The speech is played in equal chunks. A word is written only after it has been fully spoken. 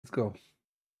go.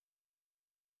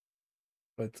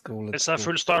 Let's go. It's a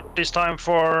full start this time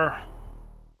for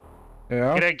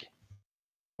Greg.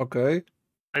 Okay.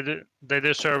 They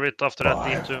deserve it after that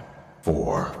team too.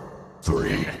 4,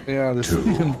 3. Yeah, this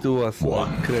team 2 was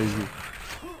one. crazy.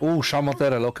 Oh,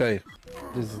 Shamaterel, okay.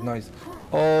 This is nice.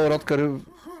 Oh, Rodker,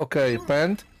 okay,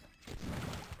 Pent.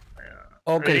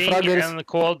 Okay, Ring Fraggers. and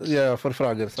Quad. Yeah, for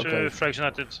Fraggers, okay. Fraggers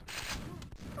United.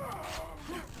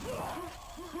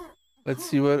 Let's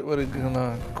see where it's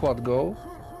gonna Quad go.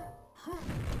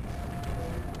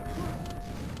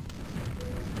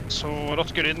 So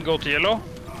Rodker didn't go to yellow?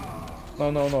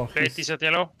 No. Plate is at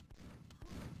yellow?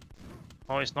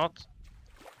 No, he's not.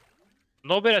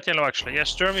 Nobody at yellow actually. Yes,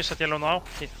 Sturm is at yellow now.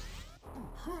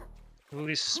 Will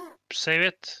he save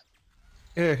it?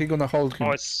 Yeah, he's gonna hold him.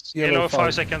 Oh, it's yellow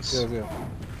 5 seconds. Yeah.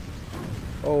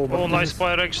 Oh, but nice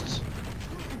by Rext.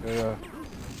 Yeah.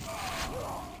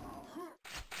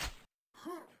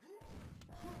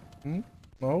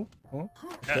 No?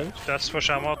 Okay. Yeah, that's for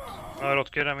Shamot.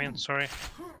 Rodker, I mean, sorry.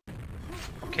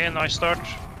 Okay, nice start.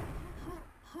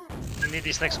 We need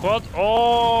this next squad.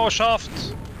 Oh,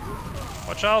 Shaft!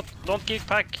 Watch out! Don't give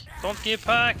pack! Don't give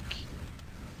pack!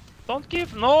 Don't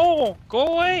give! No! Go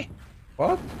away!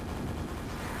 What?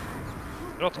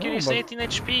 Rodker is 18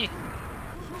 HP.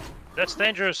 That's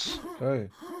dangerous. Okay.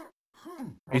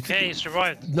 Okay, he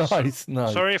survived. Nice.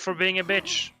 Sorry for being a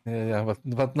bitch. Yeah,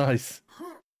 but nice.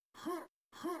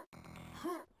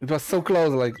 It was so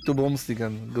close, like 2 boomstick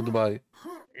and goodbye.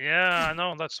 Yeah, I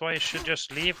know. That's why you should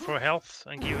just leave for health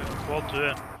and give a quad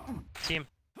to a team.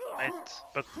 Right?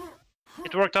 But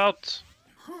it worked out.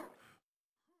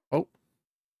 Oh.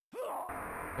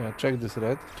 Yeah, check this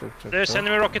red. Check. There's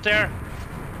enemy rocket there.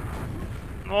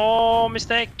 No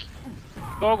mistake.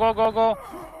 Go.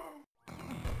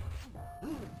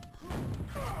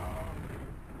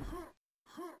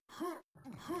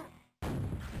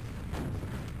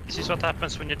 This is what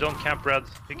happens when you don't camp red.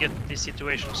 You get these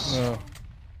situations. No.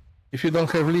 If you don't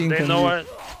have link, they know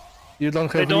you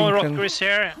don't have. They know link Rodker is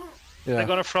here. Yeah. They're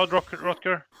gonna fraud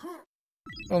Rodker.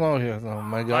 Oh no, here, no,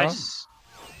 my god. Nice.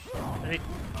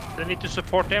 They need to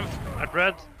support him at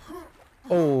red.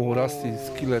 Oh, Rusty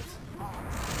skillet.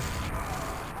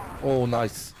 Oh,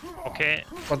 nice. Okay.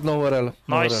 But nowhere else.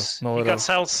 Nice. He got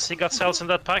cells. He got cells in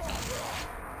that pack.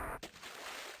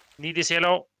 Need this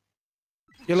yellow.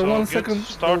 Yellow, so 1 second.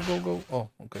 Start. Go. Oh,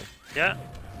 okay. Yeah.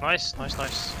 Nice.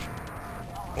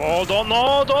 Oh, don't.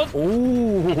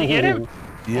 Oh. Did he get him?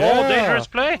 Yeah. Oh, dangerous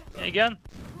play again.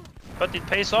 But it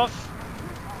pays off.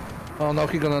 Oh, now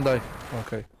he's gonna die.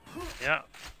 Okay. Yeah.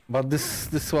 But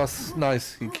this was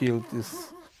nice. He killed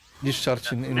this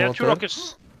discharge in There are water. 2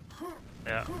 rockets.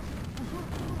 Yeah.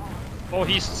 Oh,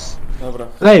 he's... Dobra.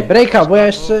 Ej, breaka, bo ja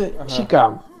jeszcze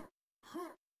cikam.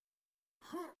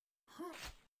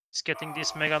 He's getting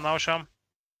this mega now, Sham.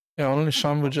 Yeah, only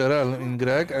Sham with RL in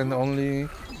Greg, and only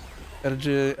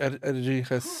RG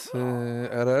has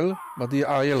RL, but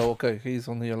yellow, okay, he's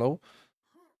on yellow.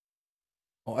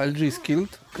 Oh, LG is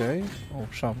killed, okay. Oh,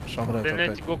 Sham red, They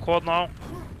need to go quad now.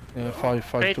 Yeah,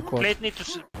 5 to quad. Plate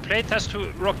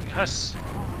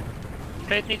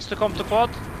needs to come to quad.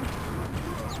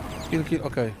 Kill,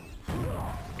 okay.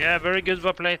 Yeah, very good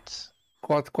by plate.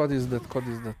 Quad is dead,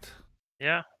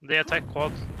 Yeah, they attack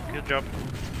quad. Good job.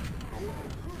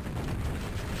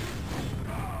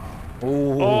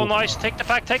 Oh, nice. Take the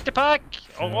pack.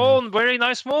 Oh, very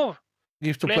nice move.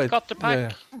 Give to plate. plate. Got the pack.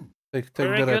 Yeah. Take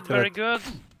very the good, very good.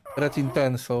 Red in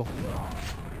 10, so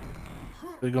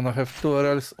we're gonna have 2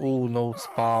 RLs. Oh no,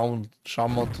 spawn,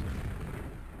 Shamot.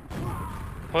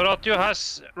 Horatio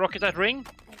has rocket at ring.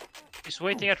 He's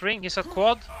waiting at ring. He's at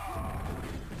quad.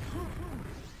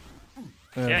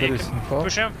 Yeah, you can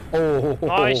push him. Oh,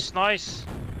 nice.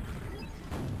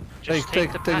 Just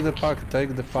take the pack.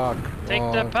 Take the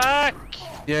pack.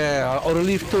 Yeah, or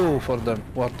leave 2 for them.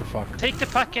 What the fuck? Take the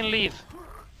pack and leave.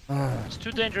 It's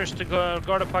too dangerous to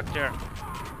guard a pack there.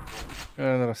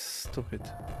 Yeah, that's stupid.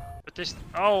 But this...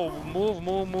 Oh,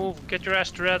 move. Get your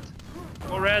ass to red.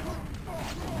 Go red.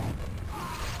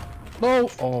 No!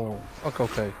 Oh,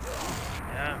 okay.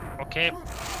 Yeah, okay.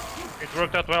 It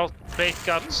worked out well. Plate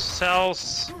got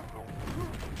cells.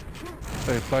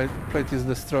 Okay, plate is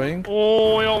destroying.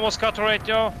 Oh, he almost got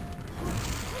Horatio.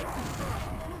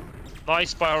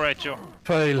 Nice by Horatio.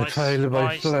 Fail,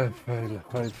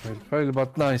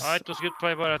 but nice. It was good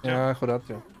play by Horatio. Yeah,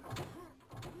 Horatio.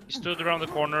 He stood around the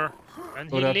corner. And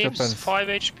he Horatio leaves pens. 5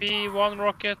 HP, 1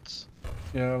 rocket.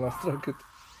 Yeah, last rocket.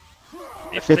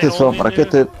 Rakiety są,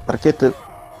 rakiety.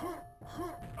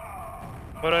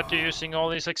 Horatio using all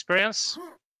his experience.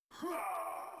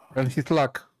 And his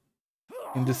luck.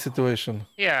 in this situation.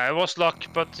 Yeah, it was luck,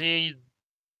 but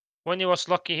when he was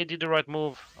lucky, he did the right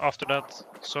move after that.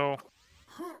 So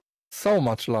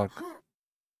much luck.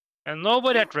 And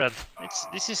nobody at red.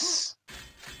 This is.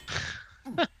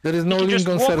 There is no can link just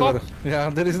on walk server. up. Yeah,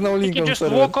 there is no You link can on just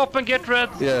server. walk up and get red.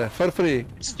 Yeah, for free.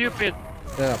 Stupid.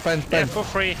 Yeah, pen. Yeah, for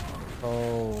free.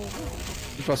 Oh,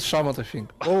 it was Shamat, I think.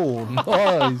 Oh,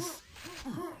 nice.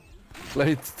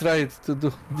 Tried to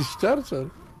do discharger.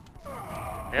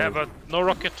 Yeah, but no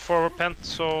rocket for Pent,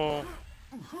 so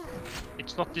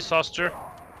it's not disaster.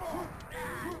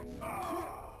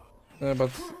 Yeah,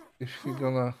 but if he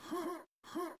gonna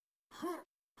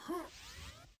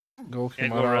go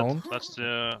him Go around, red. That's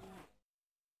the.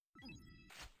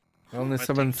 only I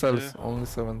 7 think cells. Only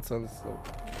 7 cells. So.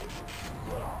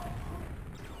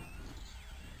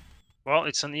 Well,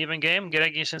 it's an even game.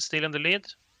 Greg is still in the lead.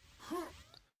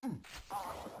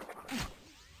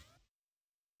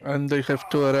 And they have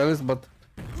 2 RLs, but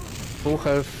who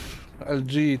have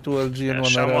LG, 2 LG and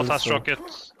 1 Shamat RL. has So. rocket.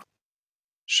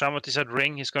 Shamat is at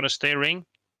ring. He's gonna stay ring.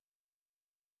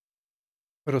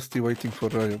 Rusty waiting for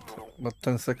Riot, but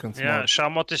 10 seconds. Yeah, more.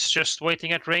 Shamat is just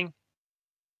waiting at ring.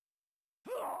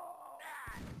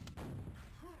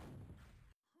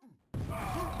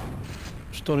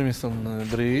 Storm is on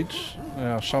bridge.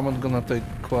 Yeah, Shaman gonna take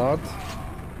quad.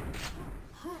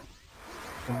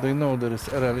 And they know there is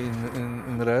RL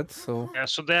in red, so. Yeah,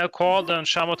 so they have quad and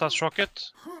Shamat has rocket.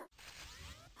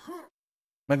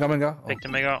 Mega. Take the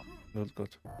mega.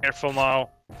 Good. Careful now.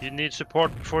 You need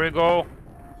support before you go.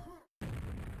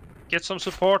 Get some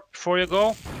support before you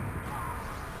go.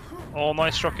 Oh,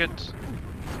 nice rocket.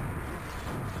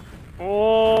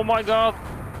 Oh my god.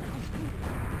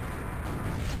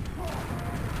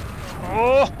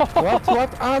 Oh!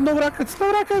 What? Ah, no rockets!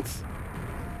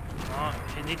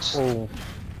 He needs. Oh.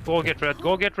 Go get red.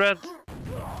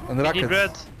 And You rockets. need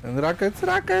red. And rockets.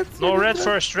 No, red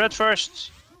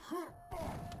first.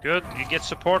 Good. You get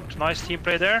support. Nice team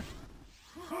play there.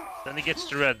 Then he gets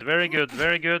the red. Very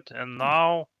good. And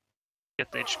now,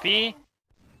 get the HP.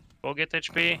 Go get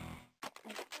HP.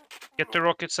 Get the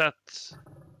rockets at.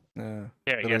 Yeah.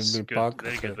 Yeah, There yes. will be Good. pack,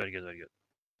 Very okay. good.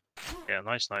 Yeah,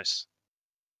 nice.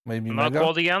 Maybe Now mega.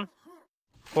 quad again.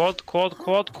 Quad.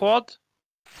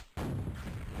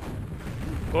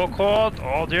 Go quad.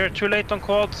 Oh, they're too late on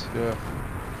quad. Yeah.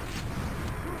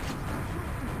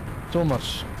 Too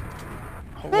much.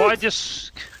 Why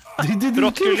just They didn't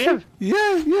Rotker kill him.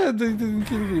 live? Yeah, they didn't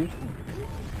kill him.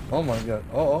 Oh my god.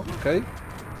 Oh, okay.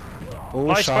 Oh,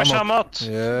 Nice by Shamat.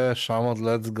 Yeah, Shamat,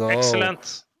 let's go.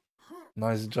 Excellent.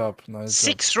 Nice job.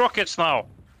 6 rockets now.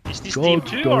 Is this Go team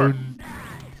 2 or?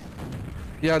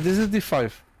 Yeah, this is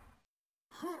D5.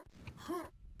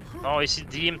 No, is it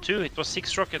DM2? It was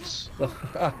 6 rockets.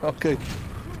 Okay.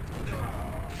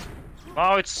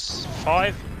 Now it's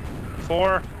 5,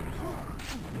 4.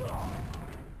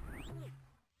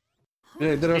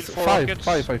 Yeah, there are Still 4 five, rockets.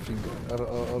 I think,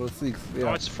 or 6. Yeah.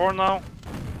 No, it's 4 now.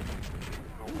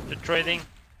 They're trading.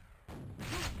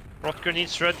 Rotker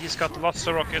needs red. He's got lots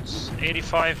of rockets.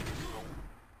 85.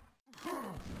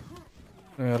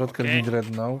 Yeah, Rotker Okay. need red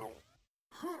now.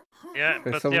 Yeah,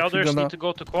 Okay, but so the we're others gonna- need to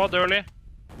go to quad early.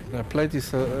 Plate is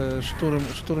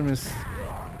Sturm is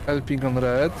helping on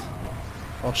red.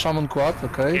 Oh, Shaman quad,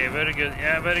 okay. Okay, very good.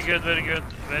 Yeah, very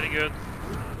good.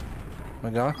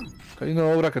 Mega. Okay,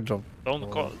 no rocket jump. Don't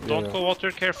yeah. go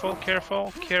water. Careful.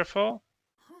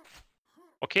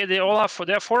 Okay, they have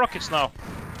 4 rockets now.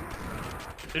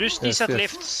 Rusty's Yes, at yes.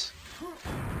 lifts.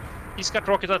 He's got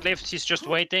rocket at lifts. He's just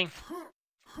waiting.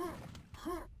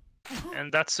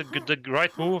 And that's the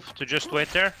right move to just wait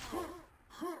there.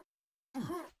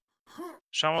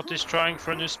 Shamat is trying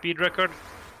for a new speed record.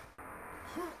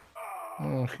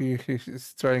 Oh,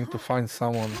 he's trying to find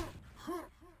someone.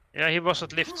 Yeah, he was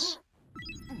at lifts.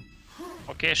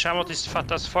 Okay, Shamat is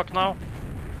fat as fuck now.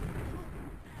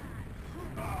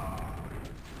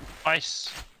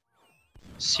 Nice.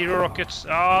 0 rockets.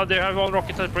 Ah, they have 1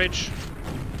 rocket at bridge.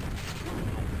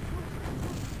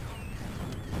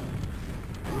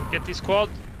 Get this quad.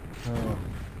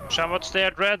 Shamat stay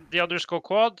at red, the others go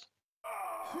quad.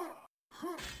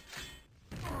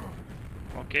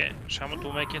 Okay, Shamat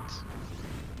will make it.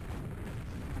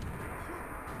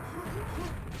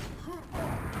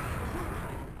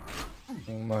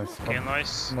 Oh, nice. Okay,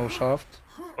 nice. No shaft.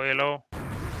 Go yellow.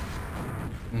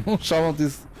 Shaman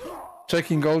is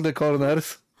checking all the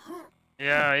corners.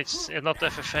 Yeah, it's not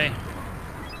FFA.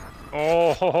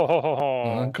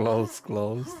 Oh, Close.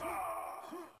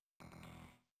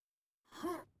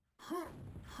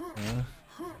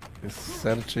 He's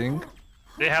searching.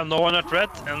 they have no one at red,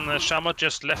 and Shamat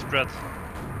just left red.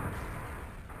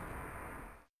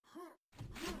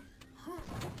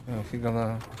 He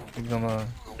gonna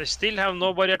They still have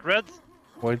nobody at red.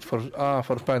 wait for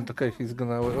Pent. Okay, he's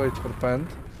gonna wait for Pent.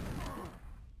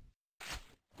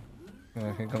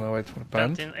 Yeah, he's gonna wait for Pent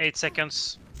Pent. in 8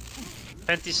 seconds.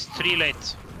 Pent is 3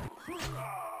 late.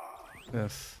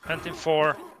 Yes. Pent in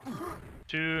 4,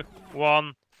 2,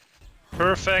 1.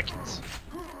 Perfect.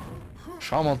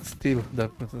 Shamot still.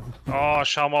 Oh,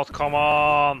 Shamot, come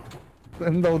on.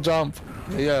 And no jump.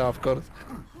 Yeah, of course.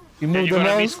 He Yeah, moved you the gonna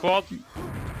mouse. miss squad?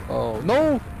 Oh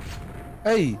no!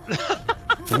 Hey!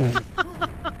 2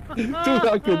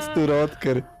 rockets to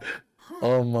Rodker.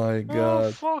 Oh my Oh,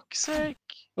 god. fuck's sake.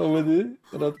 How many,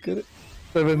 Rodker?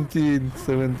 17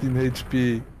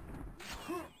 HP.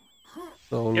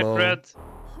 So Get low. red.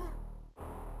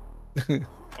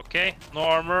 Okay, no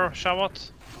armor,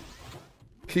 Shamot.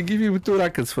 He give you 2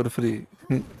 rockets for free.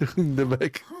 In the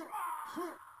back.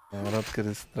 Rodker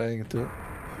is trying to.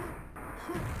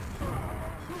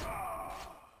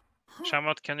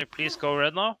 Shamot, can you please go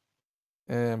red now?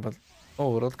 Yeah, but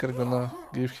oh, Rodker gonna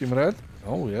give him red?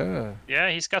 Oh yeah. Yeah,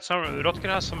 he's got some. Rotker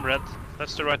has some red.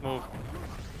 That's the right move.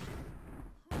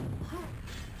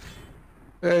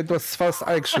 Yeah, it was fast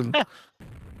action.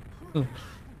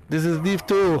 This is Div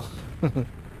 2.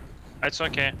 It's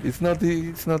okay. It's not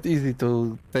easy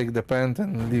to take the pent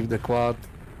and leave the quad.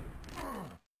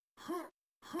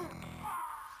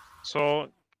 So,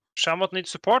 Shamot needs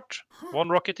support. 1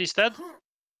 rocket is dead.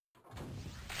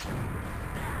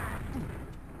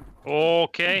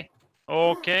 Okay.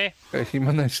 Okay. Okay, he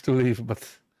managed to leave,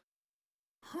 but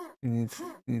he needs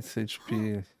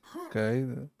HP. Okay,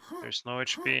 There's no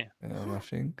HP. yeah,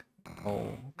 nothing.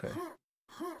 Oh, okay.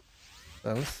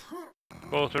 Else?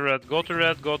 Go to red. Go to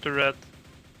red. Go to red.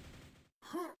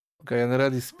 Okay, and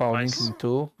red is spawning Nice. in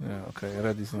 2. Yeah, okay,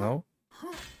 red is now.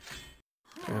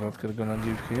 Okay, Rodker gonna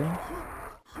give him.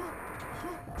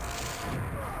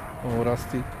 Oh,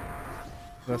 Rusty.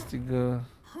 Rusty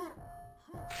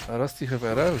have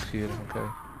RL here, okay.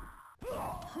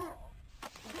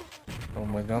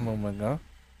 Omega.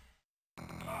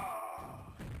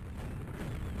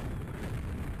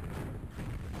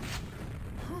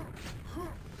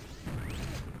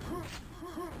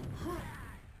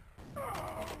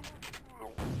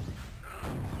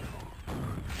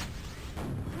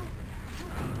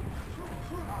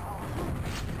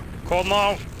 Quad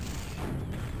now.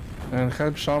 And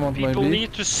help Shaman People maybe.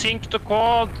 need to sink the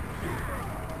quad.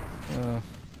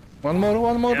 One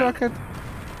more Yeah. rocket.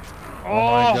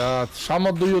 Oh my god.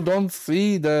 Shaman, don't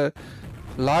see the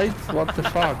light? What the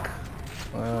fuck?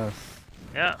 Yes.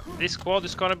 Yeah, this quad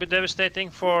is gonna be devastating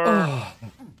for To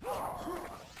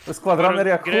jest kwadranner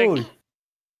jak Greg. chuj.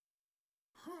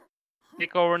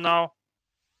 Take over now.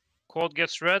 Quad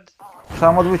gets red.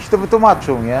 Szamot by ci to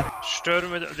wytłumaczył, nie?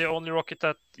 Sturm with the only rocket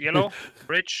at yellow.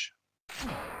 Bridge.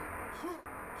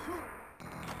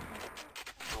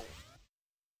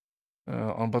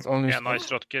 But only Yeah,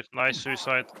 nice rocket. Nice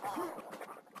suicide.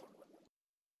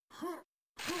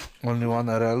 only 1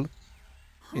 RL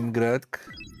in Greg.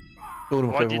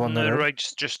 Sturm Why have 1 didn't RL. Reg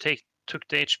just took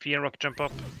the HP and rocket jump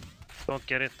up? Don't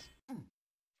get it.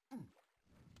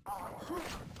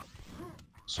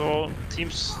 So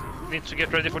teams need to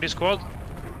get ready for this quad.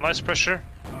 Nice pressure.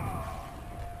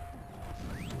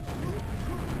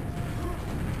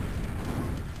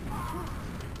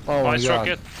 Oh Nice my god.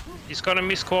 rocket. He's gonna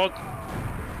miss quad.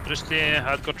 Rusty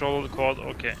had control of the quad.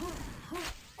 Okay.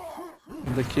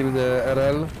 They kill the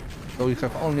RL. So we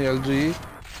have only LG.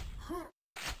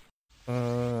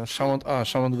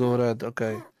 Shaman go red,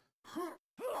 okay.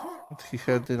 But he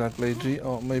had like LG.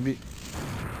 Oh, maybe.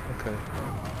 Okay.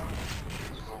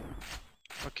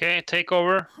 Okay, take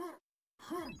over.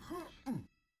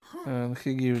 And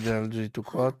he give the LG to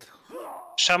quad.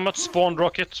 Shamot spawned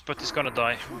rocket, but he's gonna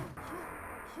die.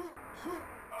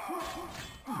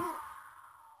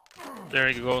 There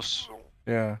he goes.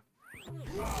 Yeah.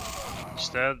 He's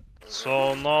dead.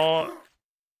 So now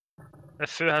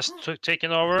FU has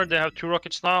taken over. They have 2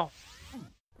 rockets now.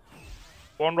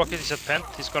 1 rocket is at Pent.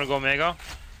 He's gonna go Mega.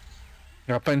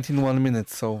 Yeah, pent in 1 minute,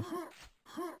 so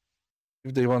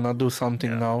if they wanna do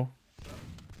something now,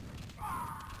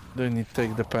 they need to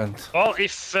take the pent. Well,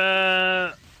 if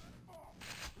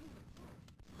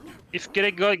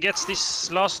Greg gets this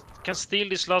last, can steal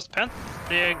this last Pent,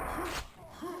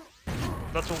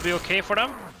 that will be okay for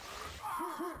them.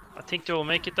 I think they will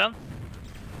make it then.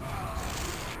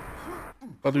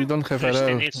 But we don't have They still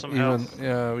RL need some even. health.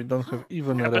 Yeah, we don't have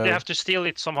even Yeah, RL. but they have to steal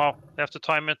it somehow. They have to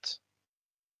time it.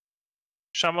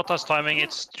 Shamot has timing,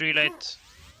 it's 3 late.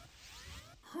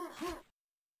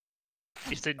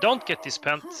 If they don't get this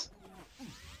Pent,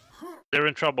 they're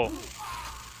in trouble.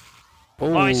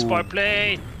 Oh, Nice bar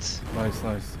plate. Nice,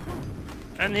 nice.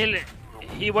 And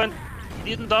he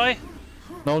didn't die.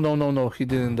 No, he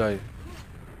didn't die.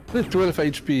 12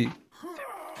 HP.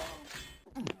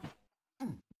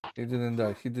 He didn't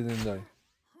die.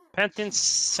 Pent in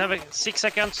 6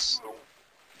 seconds.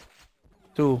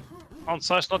 2.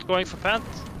 Onside's not going for Pent.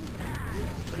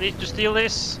 They need to steal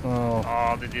this. Oh.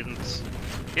 Oh, they didn't.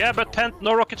 Yeah, but Pent,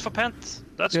 no rocket for Pent.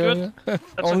 That's Yeah, good. yeah.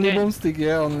 That's only okay. one stick,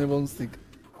 yeah, only one stick.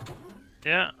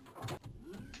 Yeah.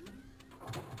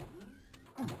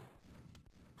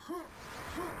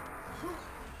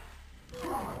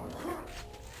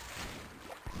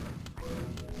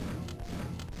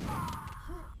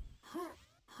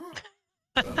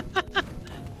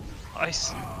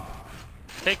 Nice.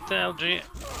 Take the LG.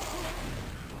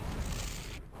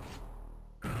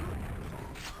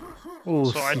 Oh,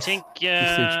 So I think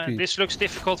HP. this looks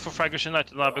difficult for Fraggers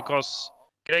United now because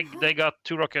Greg, they got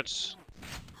 2 rockets.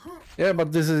 Yeah,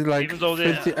 but this is like Even though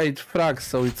they- 58 frags,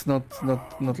 so it's not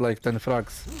like 10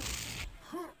 frags.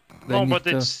 They No, need but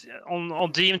to- it's on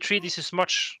DM3. This is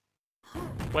much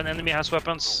when enemy has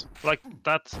weapons like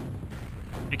that.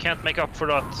 You can't make up for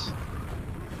that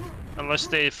unless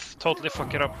they totally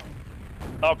fuck it up.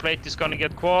 Our plate is gonna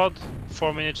get quad.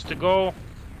 4 minutes to go.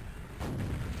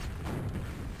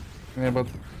 Yeah, but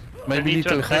They maybe need,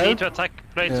 little they need help. to attack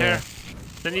plate Yeah. here.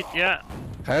 They need, yeah.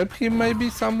 Help him, maybe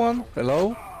someone.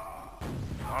 Hello.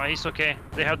 Oh, he's okay.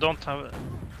 They don't have.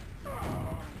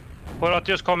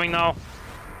 Horatio's coming now.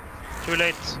 Too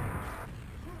late.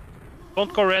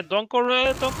 Don't go red. Don't go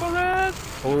red. Don't go red.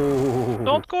 Oh.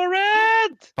 Don't go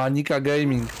red. Panika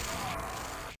Gaming.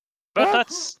 But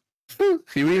What?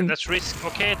 He win. that's risk.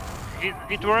 Okay,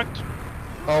 it worked.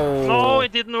 Oh. No,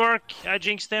 it didn't work. I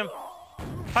jinxed him.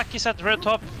 Pack is at red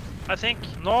top, I think.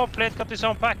 No, plate got his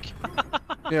own pack.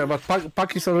 Yeah, but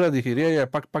Pack is already here. Yeah,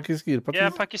 Pack is here. Yeah,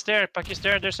 pack is there. Pack is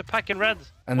there. There's a pack in red.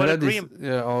 And What a red is, dream.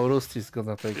 yeah, oh, Rusty is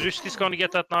gonna take it. Rusty's gonna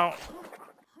get that now.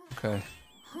 Okay.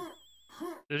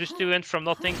 Rusty went from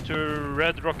nothing to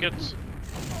red rocket.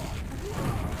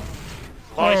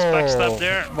 Nice backstab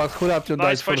there. But Horatio died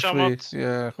Nice for by free. Shamot.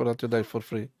 Yeah, Horatio died for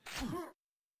free.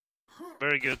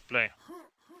 Very good play.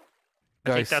 I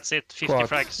Guys, think that's it. 50 quad.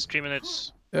 frags, 3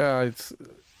 minutes. Yeah, it's...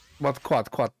 But quad,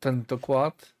 10 to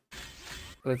quad.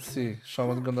 Let's see,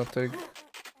 Shaman gonna take...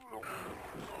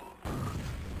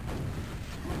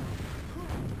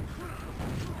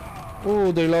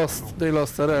 Oh, they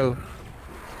lost RL.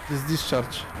 This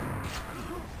discharge.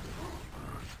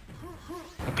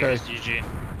 Okay, Yes, GG.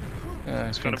 yeah,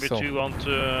 It's gonna be 2-1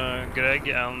 to Greg,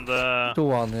 and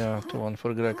 2-1, yeah, 2-1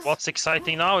 for Greg. what's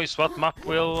exciting now is what map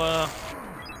will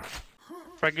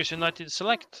Fraggers United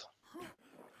select.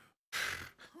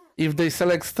 If they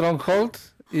select Stronghold,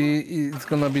 it's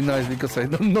gonna be nice because I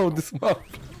don't know this map.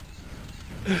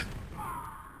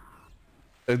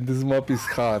 And this map is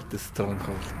hard, this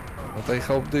Stronghold. But I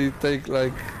hope they take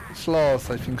like Schloss,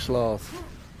 I think Schloss.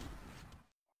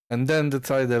 And then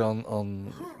decide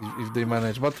on if they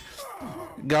manage. But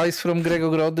guys from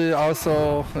Ogrody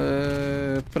also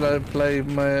play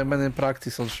many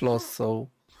practice on Schloss, so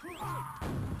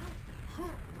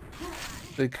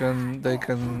they can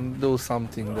do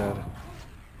something there.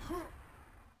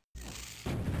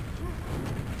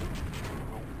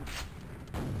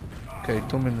 Okay,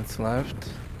 2 minutes left.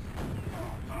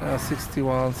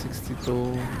 61,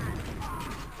 62.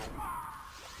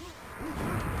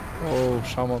 Oh,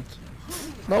 Shamot.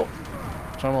 No!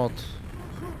 Shamot.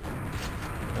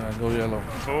 Yeah, go yellow.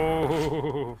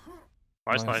 Oh,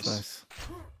 nice.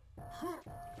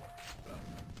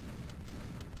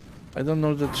 I don't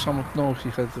know that Shamot know he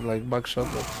had like back shot,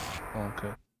 but oh,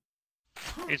 okay.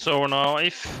 It's over now.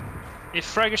 If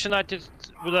Fraggers United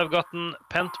would have gotten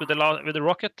Pent with the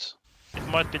rocket, it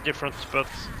might be different, but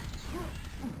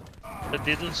they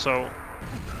didn't. So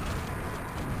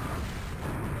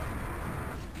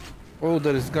Oh,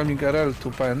 there is coming RL to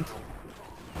Pent.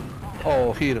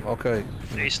 Oh, here, okay.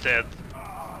 he's dead.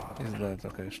 He's dead,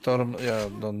 okay. Storm, yeah,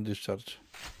 don't discharge.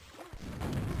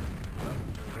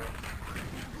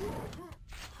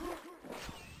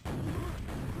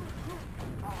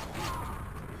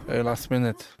 Last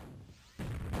minute.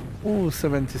 Ooh,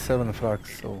 77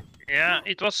 frags, so... Yeah,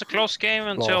 it was a close game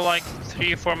until Loss. like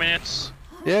 3 or 4 minutes.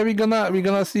 Yeah, we're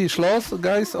gonna see Schloss,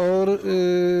 guys, or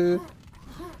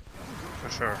For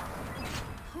sure.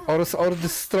 or the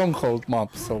Stronghold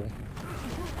map, so...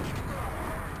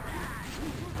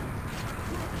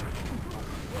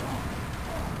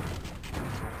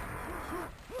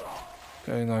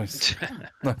 Okay, nice.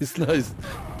 nice.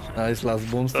 Nice last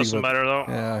boomstick. Doesn't matter though.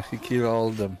 Yeah, he killed all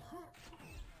of them.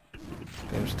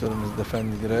 Game Storm is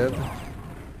defending red.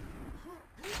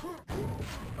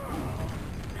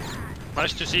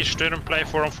 Nice to see Sturm play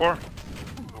 4-on-4.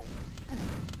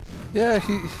 Yeah,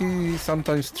 he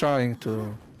sometimes trying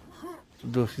to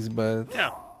do his best.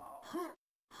 Yeah.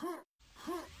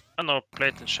 I know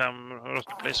played in Sham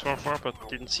plays 4-4, but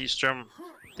didn't see Sturm.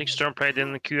 I think Sturm played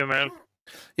in QML.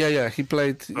 Yeah, he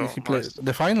played. Oh, he played nice.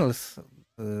 the finals.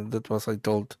 That was I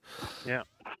told. Yeah.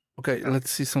 Okay,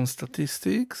 let's see some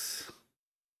statistics.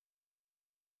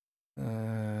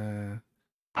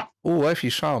 Oh, Effie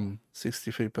Sham,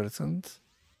 63%.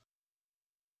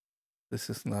 This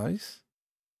is nice.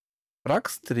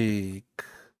 Fraggers,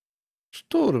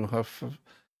 Sturm have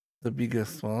the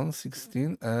biggest one,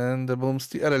 16, and the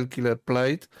Boomsty RL Killer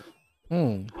played.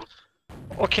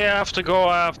 Okay, I have to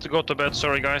go to bed.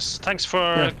 Sorry, guys. Thanks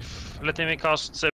for letting me cast